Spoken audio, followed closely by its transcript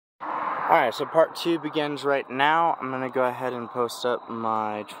Alright, so part 2 begins right now. I'm going to go ahead and post up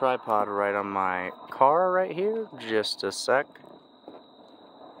my tripod right on my car right here. Just a sec.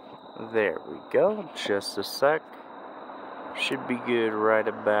 There we go. Just a sec. Should be good right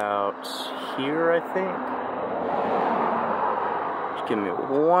about here, I think. Just give me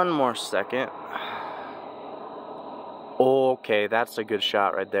one more second. Okay, that's a good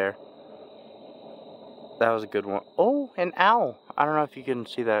shot right there. That was a good one. Oh, an owl. I don't know if you can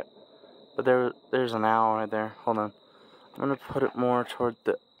see that. But there's an owl right there. Hold on. I'm going to put it more toward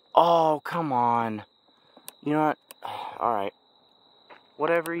the... Oh, come on. You know what? Alright.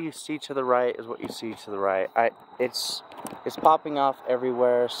 Whatever you see to the right is what you see to the right. It's popping off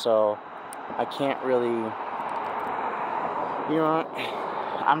everywhere, so I can't really... You know what?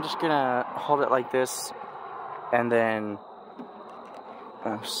 I'm just going to hold it like this, and then...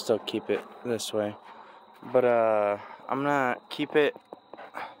 I'll still keep it this way. But, I'm going to keep it...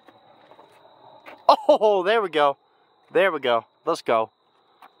 Oh, there we go. There we go. Let's go.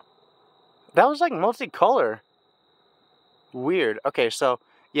 That was like multicolor. Weird. Okay, so,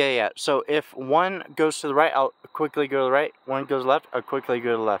 yeah. So if one goes to the right, I'll quickly go to the right. One goes left, I'll quickly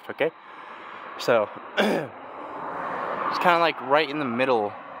go to the left, okay? So, it's kind of like right in the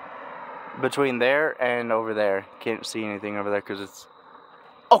middle between there and over there. Can't see anything over there because it's...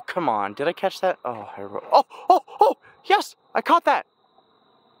 Oh, come on. Did I catch that? Oh, oh, yes! I caught that!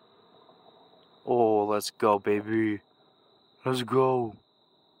 Oh, let's go, baby. Let's go.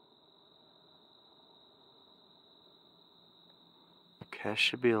 Okay,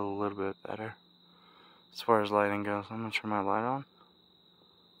 should be a little bit better as far as lighting goes. I'm gonna turn my light on.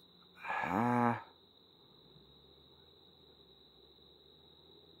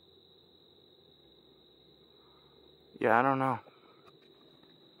 Yeah, I don't know.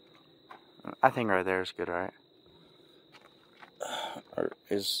 I think right there is good, right? Or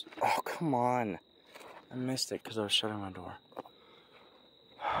is... Oh, come on. I missed it because I was shutting my door.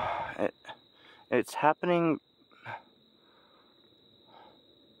 It's happening...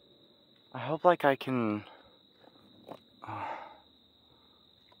 I hope like I can...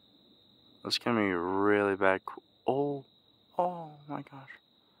 It's gonna be really bad. Oh my gosh.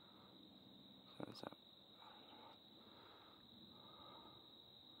 What is that?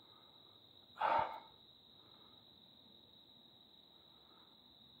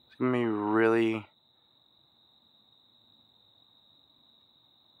 It's gonna be really...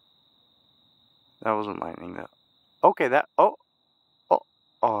 That wasn't lightning, that. Okay, that... Oh,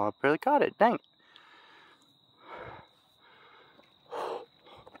 I barely caught it. Dang.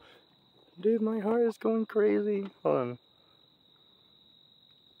 Dude, my heart is going crazy. Hold on.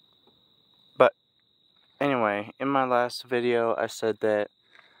 But, anyway, in my last video, I said that...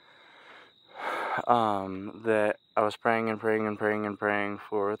 that I was praying and praying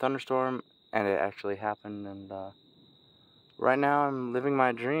for a thunderstorm, and it actually happened, and, right now I'm living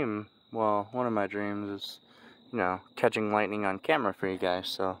my dream. Well, one of my dreams is, you know, catching lightning on camera for you guys,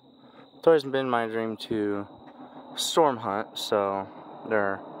 so it's always been my dream to storm hunt, so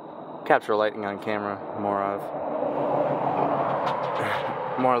there, capture lightning on camera,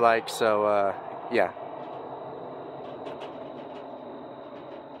 more like, so, yeah.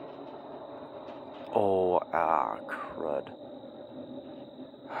 Oh, crud.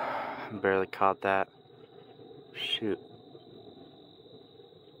 Barely caught that. Shoot.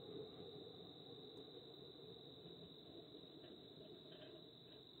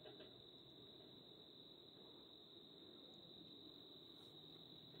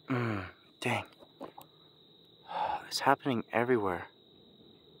 Dang. It's happening everywhere.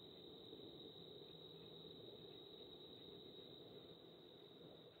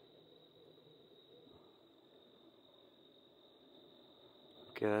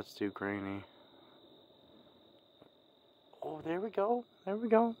 Okay, that's too grainy. Oh, there we go. There we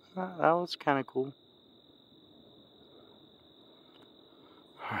go. That was kind of cool.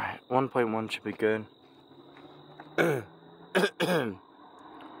 Alright, 1.1 should be good.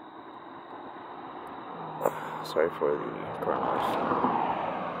 Sorry for the car noise.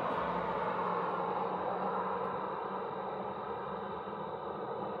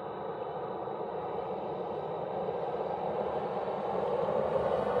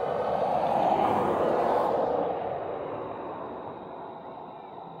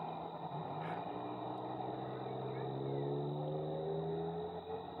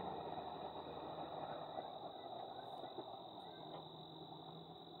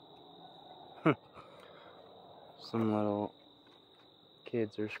 Some little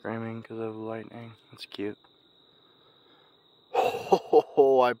kids are screaming because of lightning. That's cute.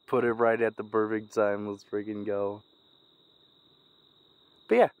 Oh, I put it right at the perfect time. Let's freaking go.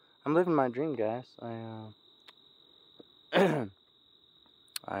 But yeah, I'm living my dream, guys. Yeah, I'm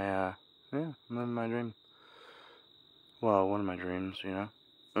living my dream. Well, one of my dreams, you know.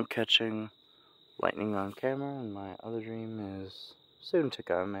 I'm catching lightning on camera, and my other dream is soon to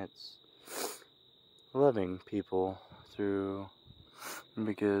come. It's loving people through,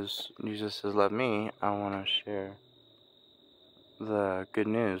 because Jesus has loved me. I want to share the good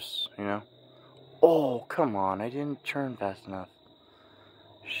news, you know. Oh, come on, I didn't turn fast enough.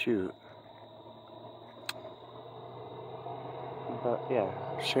 Shoot. But yeah,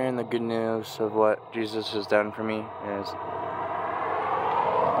 sharing the good news of what Jesus has done for me is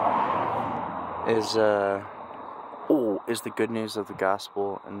the good news of the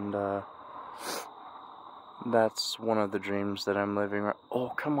gospel, and that's one of the dreams that I'm living right. Oh,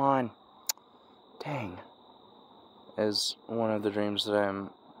 come on. Dang. Is one of the dreams that I'm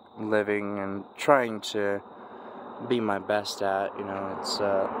living and trying to be my best at, you know. It's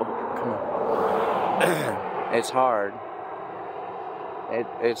oh, come on. It's hard.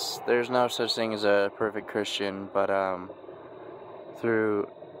 There's no such thing as a perfect Christian, but through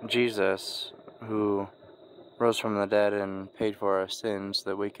Jesus, who rose from the dead and paid for our sins,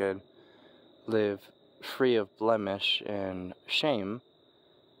 that we could live free of blemish and shame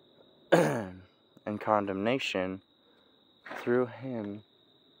and condemnation. Through him,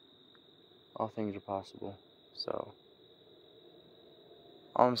 all things are possible. So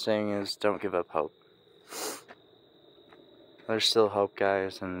all I'm saying is, don't give up hope. There's still hope,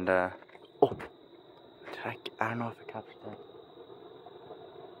 guys. And oh, I don't know if I captured that.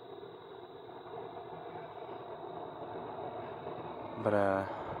 But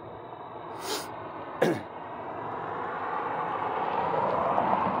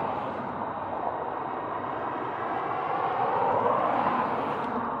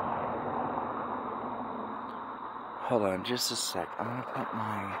hold on just a sec. I'm gonna put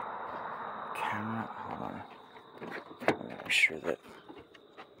my camera. Hold on. I'm make sure that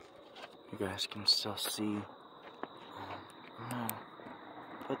you guys can still see. I'm gonna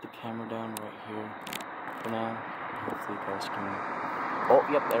put the camera down right here for now. Hopefully you guys can. Oh,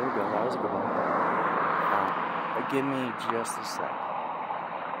 yep, there we go. That was a good one. Give me just a sec.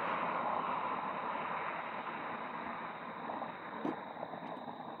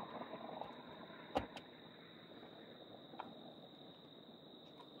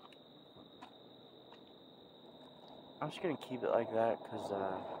 I'm just gonna keep it like that because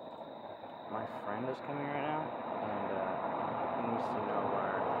my friend is coming right now, and he needs to know where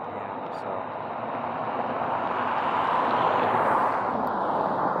I am, so.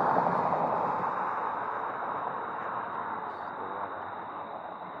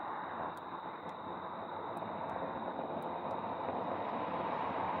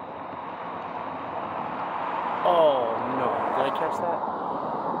 Oh no, did I catch that?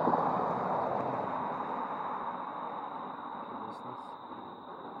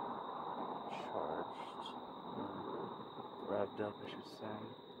 Revved up, I should say.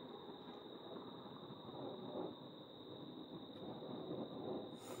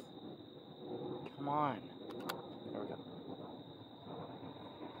 Come on. There we go.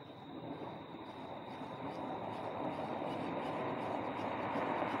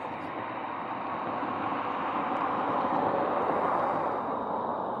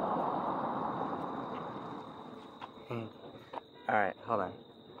 Alright, hold on.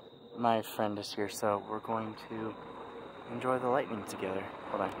 My friend is here, so we're going to enjoy the lightning together.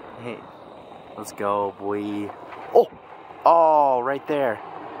 Hold on. Hey, let's go, boy. Oh! Oh, right there.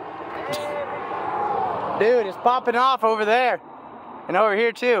 Dude, it's popping off over there. And over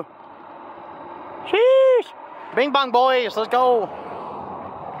here, too. Sheesh! Bing bong, boys. Let's go.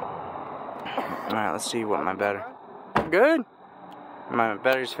 Alright, let's see what my battery. Good. My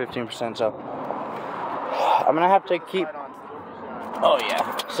battery's 15%, so I'm gonna have to keep. Oh,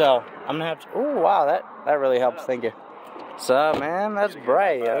 yeah. So, I'm gonna have to. Oh, wow, that really helps. Thank you. What's up, man? That's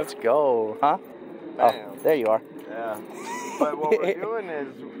bright. Let's go. Huh? Oh, there you are. Yeah. But what we're doing is...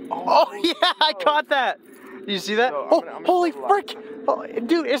 Oh, yeah, I caught that. You see that? So I'm holy frick. Oh,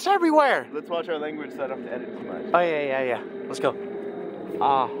 dude, it's everywhere. Let's watch our language so I don't have to edit too much. Oh, yeah. Let's go.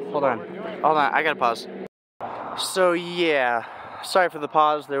 Hold on. Hold on, I gotta pause. So, yeah. Sorry for the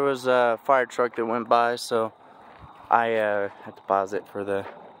pause. There was a fire truck that went by, so I had to pause it for the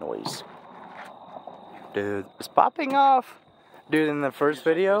noise. Dude, it's popping off. Dude, in the first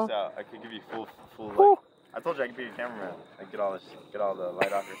video. I could give you full light. I told you I could be your cameraman. I get all the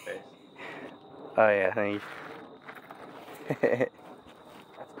light off your face. Oh yeah, thank you. That's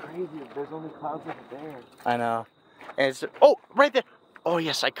crazy. There's only clouds over there. I know. And it's right there. Oh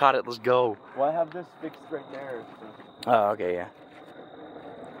yes, I caught it. Let's go. Well, I have this fixed right there. So. Oh okay, yeah.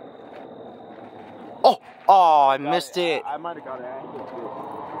 Oh, I missed it. I might have got it angled too.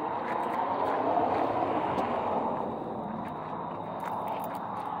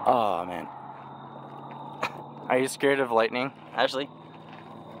 Oh, man. Are you scared of lightning, Ashley?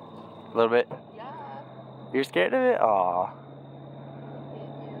 A little bit? Yeah. You're scared of it? Aw.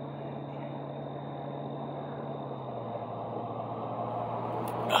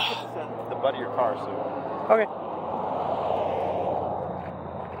 The butt of your car, so. Okay.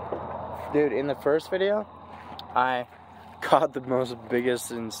 Dude, in the first video, I caught the most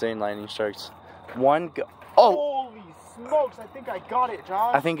biggest insane lightning strikes. Oh! Holy smokes! I think I got it,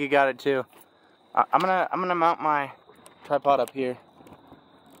 Josh. I think you got it too. I'm gonna mount my tripod up here.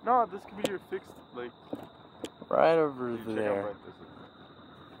 No, this could be your fixed, like. Right over Check out there. right this is.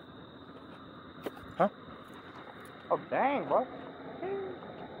 Huh? Oh dang, bro.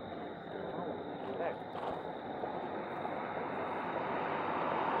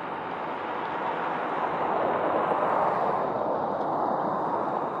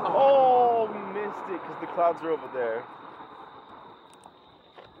 Oh, we missed it because the clouds are over there.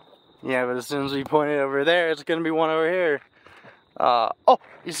 Yeah, but as soon as we point it over there, it's gonna be one over here. Oh,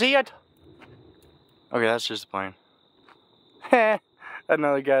 you see it? Okay, that's just a plane.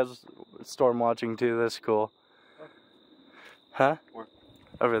 Another guy's storm watching too. That's cool. Huh? Where?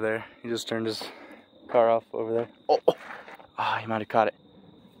 Over there. He just turned his car off over there. Oh, he might have caught it.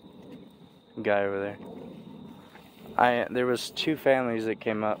 Guy over there. There was 2 families that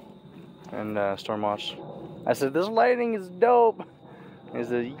came up and storm watched. I said, "This lightning is dope." He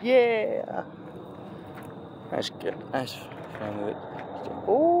said, "Yeah." Nice fan of it.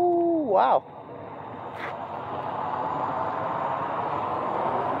 Oh, wow.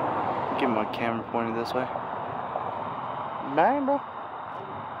 Get my camera pointed this way. Bang, bro.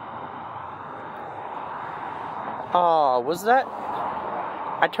 Oh, was that?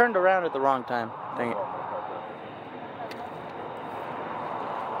 I turned around at the wrong time. Dang it.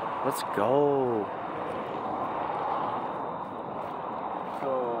 Let's go. So,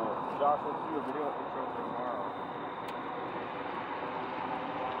 Josh, let's do a video intro tomorrow.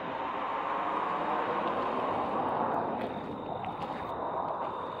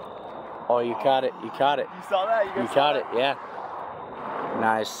 Oh, you caught it. You caught it. You saw that? You caught it, yeah.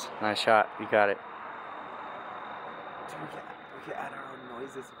 Nice. Nice shot. You got it. Dude, we can add our own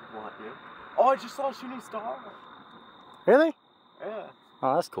noises if we want, dude. Oh, I just saw a shooting star. Really? Yeah.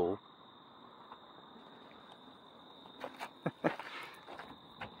 Oh, that's cool.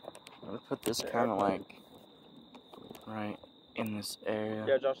 Let's put this kind of like right in this area.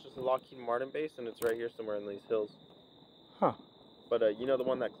 Yeah, Josh, there's a Lockheed Martin base, and it's right here somewhere in these hills. Huh. But you know the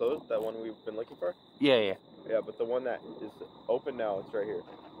one that closed? That one we've been looking for? Yeah. Yeah, but the one that is open now, it's right here.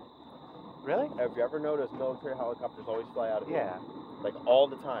 Really? Have you ever noticed military helicopters always fly out of here? Yeah. Like all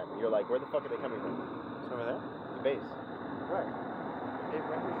the time. You're like, where the fuck are they coming from? It's over there? The base. Right. It's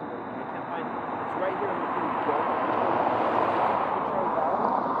right here somewhere. I can't find it. It's right here in the Beaumont.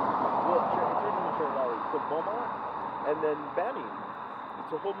 Well, it's right in the Cherry Valley. So Beaumont, and then Banning.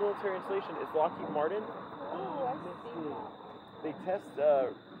 It's a whole military installation. It's Lockheed Martin. Oh, I see. They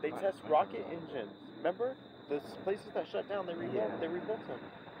test rocket engines. Remember? Those places that shut down, they rebuilt. Yeah. They rebuilt them.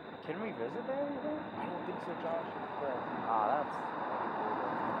 Can we visit there? I don't think so, Josh. Ah, that's.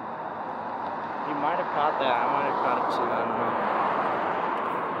 You might have caught that. I might have caught it too. I don't know.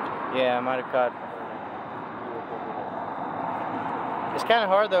 Yeah, I might have caught. It's kind of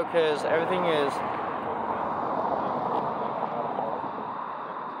hard though, because everything is.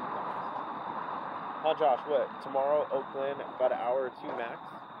 Huh, Josh? What? Tomorrow, Oakland, about an hour or 2 max.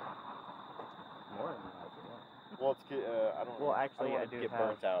 More than that. Well, it's good. I don't. Well, actually, I I don't do get have.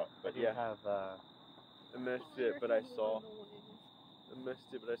 burnt out, but yeah. have. I missed it, but I saw. Something.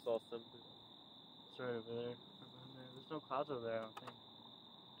 It's right over there. There's no clouds over there, I don't think.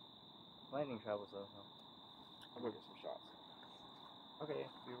 Lightning travels though. So. I'm gonna get some shots. Okay.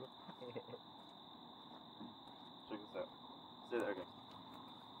 Check this out. Stay there, okay.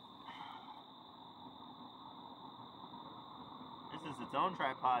 This is its own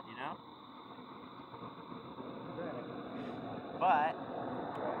tripod, you know? But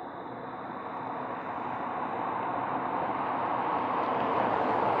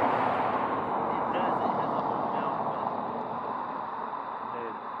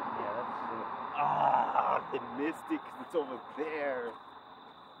it missed it because it's over there.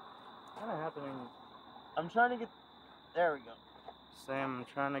 Kind of happening. I'm trying to get. There we go. Sam, I'm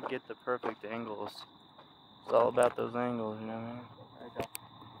trying to get the perfect angles. It's all about those angles, you know what I mean? There you go.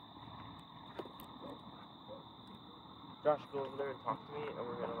 Josh, go over there and talk to me, and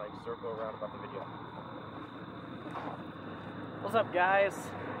we're gonna like circle around about the video. What's up, guys?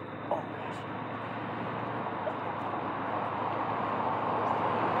 Oh, gosh.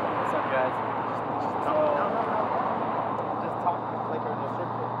 guys? No. Just talk like in a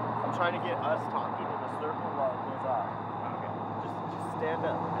circle. I'm trying to get us talking in a circle while it goes off. Okay. Just stand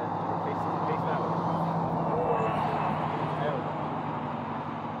up and face that way. There we go.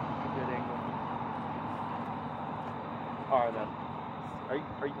 Good angle. Alright then. Are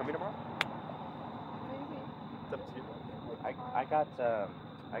you coming tomorrow? Maybe. It's up to you. I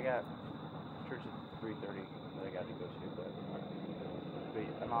got church at 3:30 that I got to go to, but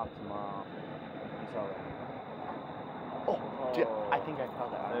I'm off tomorrow. It's all right. Oh, dude, I think I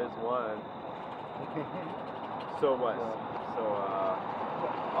called it out. There's one. So what? So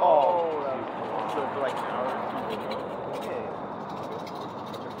so for like an hour or two. Okay.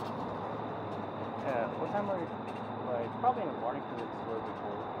 Yeah. What time are you? It's probably in the morning because it's a little bit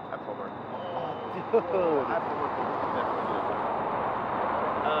cold. At homework. Dude. At homework. Definitely.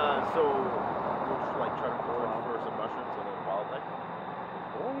 So we'll just like try to forage for some mushrooms and then wildlife.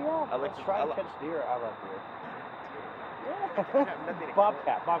 Oh yeah. I like Let's to- try I to like- catch deer. I love deer. I have nothing to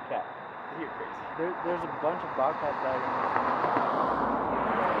Bobcat. You're crazy. There's a bunch of bobcats out in this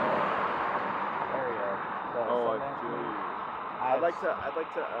area. Oh, I feel you. I'd like to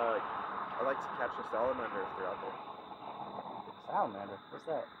catch a salamander if they're out there. Salamander? What's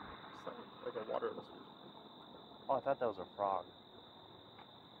that? Like a water lizard. Oh, I thought that was a frog.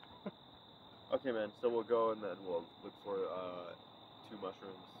 Okay, man. So we'll go and then we'll look for 2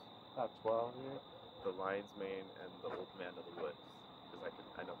 mushrooms, About 12 here. the lion's mane and the old man of the woods, because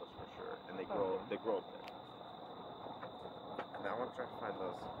I know those for sure, and they grow up there. And I want to try to find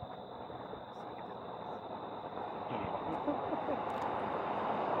those.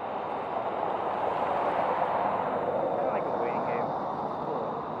 Kind of like a waiting game.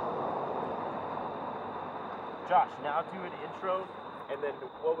 Josh, now do an intro, and then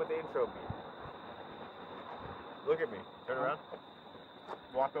what would the intro be? Look at me. Turn around.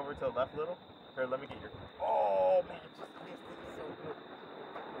 Walk over to the left a little. Here, let me get your. Oh man, just missed it. So good.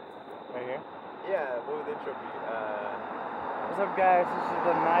 Right here. Yeah, what would the intro be? What's up, guys? This is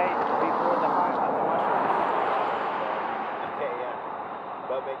the night before the hunt of the mushrooms. Okay, yeah.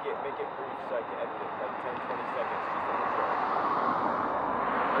 But make it brief so I can edit it, like 10, 20 seconds. Just an intro.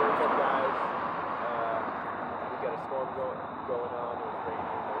 Hey, what's up, guys? We got a storm going on. It was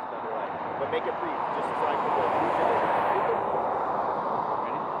raining. There was thunder. Like, but make it brief, just so I can go through today.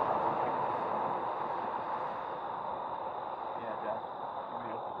 Ready? Yeah, Josh.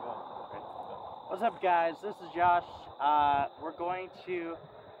 What's up, guys? This is Josh. We're going to,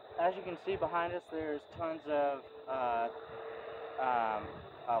 as you can see behind us, there's tons of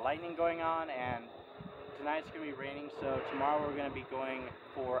lightning going on, and tonight's going to be raining, so tomorrow we're going to be going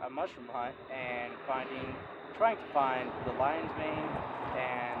for a mushroom hunt and trying to find the lion's mane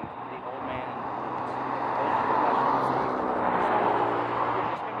and the old man. Those are the mushrooms. So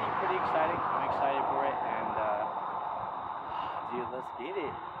it's going to be pretty exciting. I'm excited for it, and dude, let's get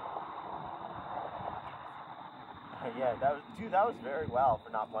it. Yeah, that was very well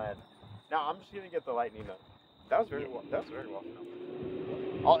for not planned. Now I'm just gonna get the lightning though. That was very well. That was very well.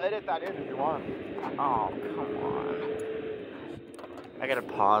 I'll edit that in if you want. Oh, come on. I gotta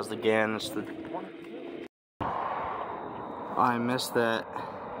pause again. I missed that.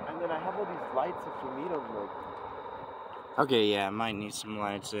 And then I have all these lights if you need them. Like. Okay, yeah, I might need some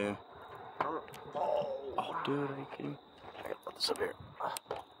lights. Oh, Dude, are you kidding? I gotta put this up here.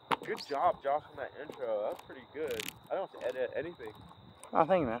 good job, Josh, on that intro. That was pretty good. I don't have to edit anything. Oh,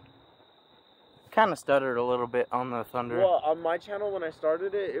 thank you, man. Kind of stuttered a little bit on the thunder. Well, on my channel when I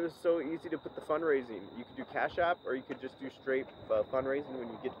started it, it was so easy to put the fundraising. You could do Cash App, or you could just do straight fundraising when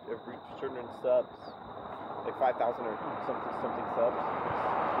you get to reach certain subs, like 5,000 or something subs.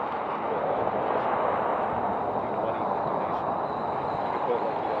 Money donation. You could put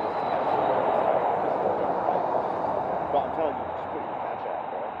like but I'm telling you, just put your Cash App,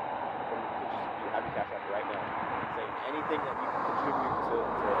 bro. You have your Cash App right now. Saying anything that you can contribute to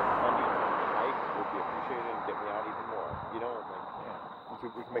funding tonight would be appreciated and get me out even more. You know, like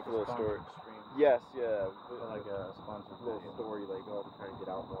we can make a little story. Yes, yeah. Like a sponsored little video. story, like oh, I'm trying to get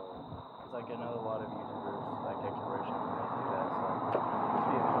out more. It's like I know a lot of YouTubers, like exploration, when they do that stuff.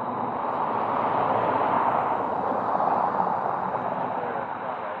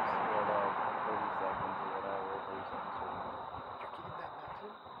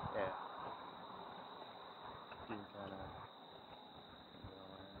 Yeah.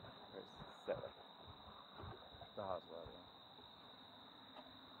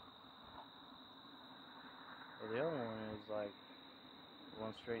 The other one is like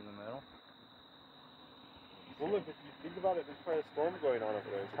one straight in the middle. Well, look, if you think about it, there's probably a storm going on over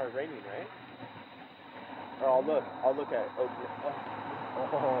there. It's probably raining, right? Or I'll look at. Oh,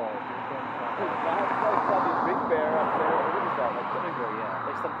 That's like probably Big Bear up there. What is that? Like Big Bear,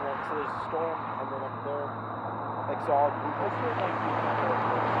 yeah. like something like, so there's Storm and then up there, like so all group of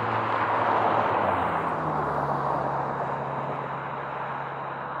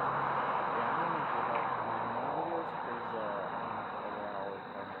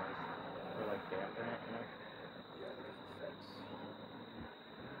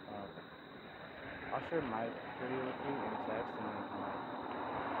I'll share my video with you in text and then we can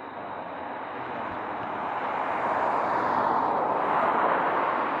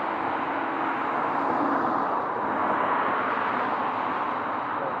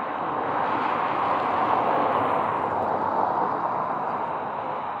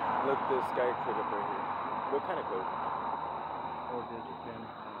Look, this sky cleared up right here. What kind of code? Oh, did you can?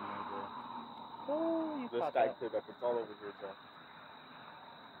 Oh, you The caught sky that. cleared up. It's all over here, John.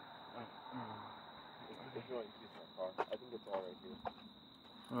 It's really using that car. I think it's all right here.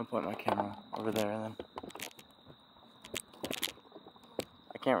 I'm gonna point my camera over there then.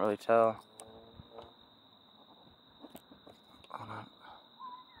 I can't really tell. Hold on.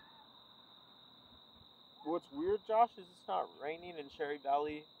 What's weird, Josh, is it's not raining in Cherry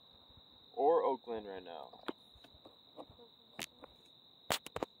Valley or Oakland right now.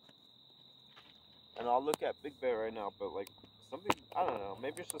 And I'll look at Big Bear right now, but like something, I don't know,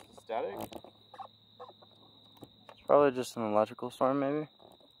 maybe it's just a static? It's probably just an electrical storm, maybe.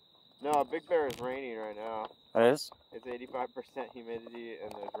 No, Big Bear is raining right now. It is? It's 85% humidity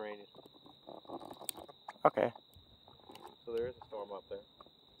and there's raining. Okay. So there is a storm up there.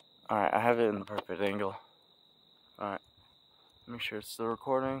 Alright, I have it in the perfect angle. Alright. Make sure it's still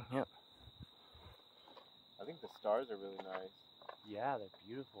recording. Yep. I think the stars are really nice. Yeah, they're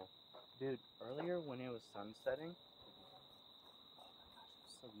beautiful. Dude, earlier when it was sunsetting, oh my gosh, it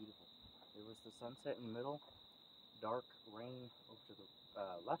was so beautiful. It was the sunset in the middle, dark rain over to the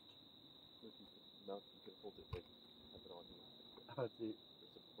left. No, you can hold it, like, have it on here. Oh, dude. For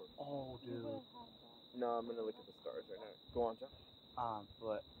support. Oh, dude. No, I'm gonna look at the stars right now. Go on, John.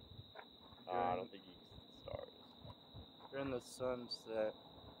 But I don't think you can see the stars. during the sunset, is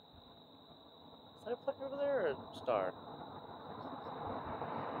that a plane over there or a star?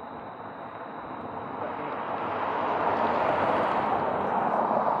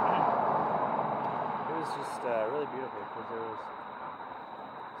 It was just really beautiful because there was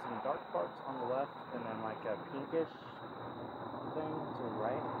some dark parts on the left and then like a pinkish thing to the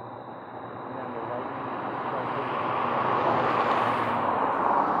right, and then the lightning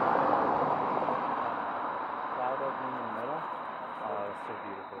cloud opening in the middle. Oh, it was so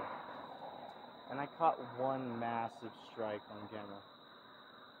beautiful. And I caught one massive strike on camera.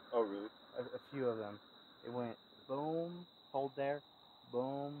 Oh, really? A few of them. It went boom, hold there,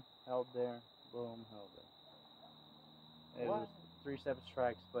 boom, held there, boom, held there. It was 3 separate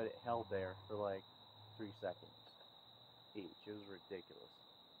strikes, but it held there for like 3 seconds each. It was ridiculous.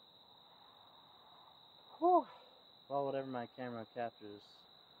 Whew. Well, whatever my camera captures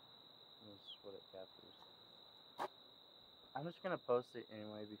is what it captures. I'm just gonna post it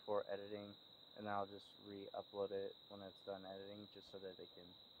anyway before editing, and I'll just re-upload it when it's done editing, just so that they can,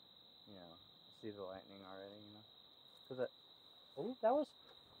 you know, see the lightning already, you know. Cause that was.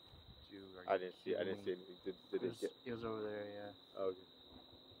 Dude, I didn't see anything. Did it get? It was over there, yeah. Oh, okay.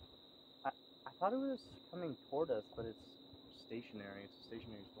 I thought it was coming toward us, but it's stationary. It's a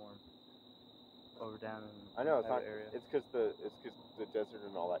stationary storm over down in I know it's not. that area. It's because the desert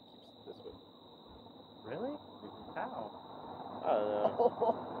and all that keeps it this way. Really? How? I don't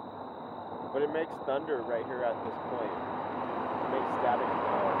know. But it makes thunder right here at this point. It makes static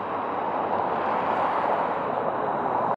noise.